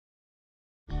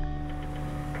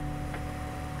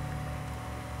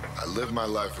I live my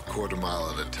life a quarter mile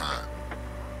at a time.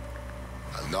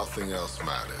 And nothing else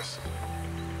matters.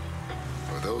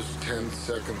 For those 10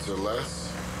 seconds or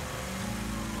less,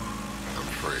 I'm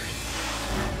free.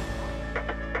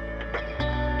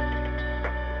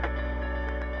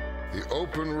 The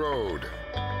open road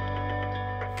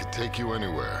could take you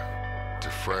anywhere. To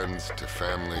friends, to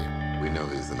family. We know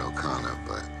he's an O'Connor,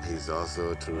 but he's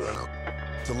also a Toronto.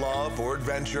 To love or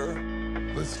adventure.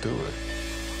 Let's do it.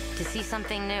 To see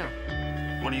something new.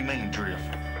 What do you mean,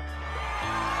 drift?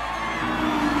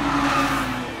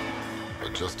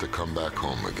 But just to come back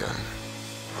home again.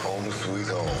 Home sweet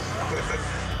home.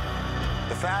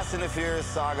 The Fast and the Furious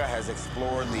saga has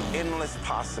explored the endless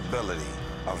possibility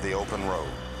of the open road.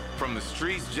 From the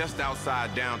streets just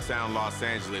outside downtown Los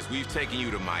Angeles, we've taken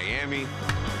you to Miami.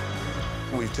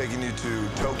 We've taken you to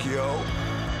Tokyo.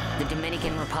 The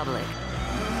Dominican Republic.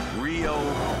 Rio.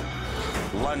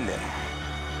 London.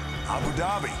 Abu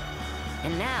Dhabi.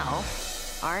 And now,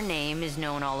 our name is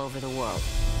known all over the world.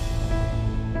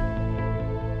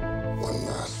 One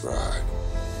last ride.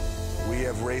 We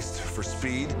have raced for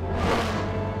speed,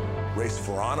 raced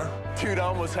for honor. Dude, I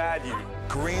almost had you.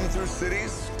 Careened through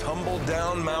cities, tumbled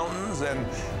down mountains, and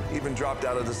even dropped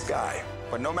out of the sky.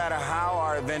 But no matter how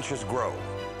our adventures grow,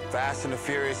 Fast and the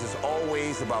Furious is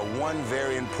always about one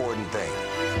very important thing.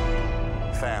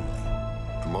 Family.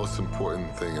 The most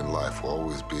important thing in life will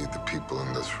always be the people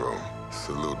in this room.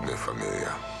 Salute mi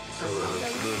familia.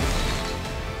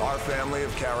 Our family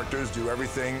of characters do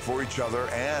everything for each other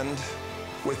and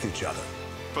with each other.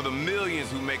 For the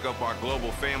millions who make up our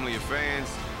global family of fans,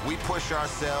 We push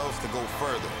ourselves to go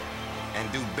further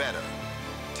and do better,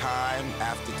 time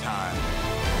after time.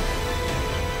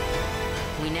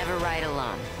 We never ride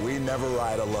alone. We never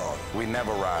ride alone. We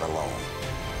never ride alone.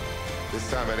 This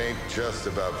time it ain't just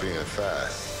about being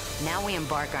fast. Now we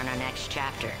embark on our next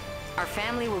chapter. Our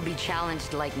family will be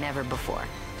challenged like never before.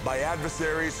 By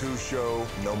adversaries who show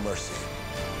no mercy.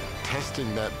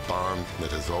 Testing that bond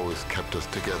that has always kept us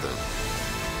together.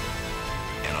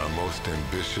 And our most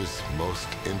ambitious, most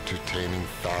entertaining,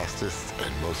 fastest,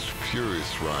 and most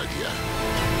furious ride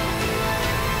yet.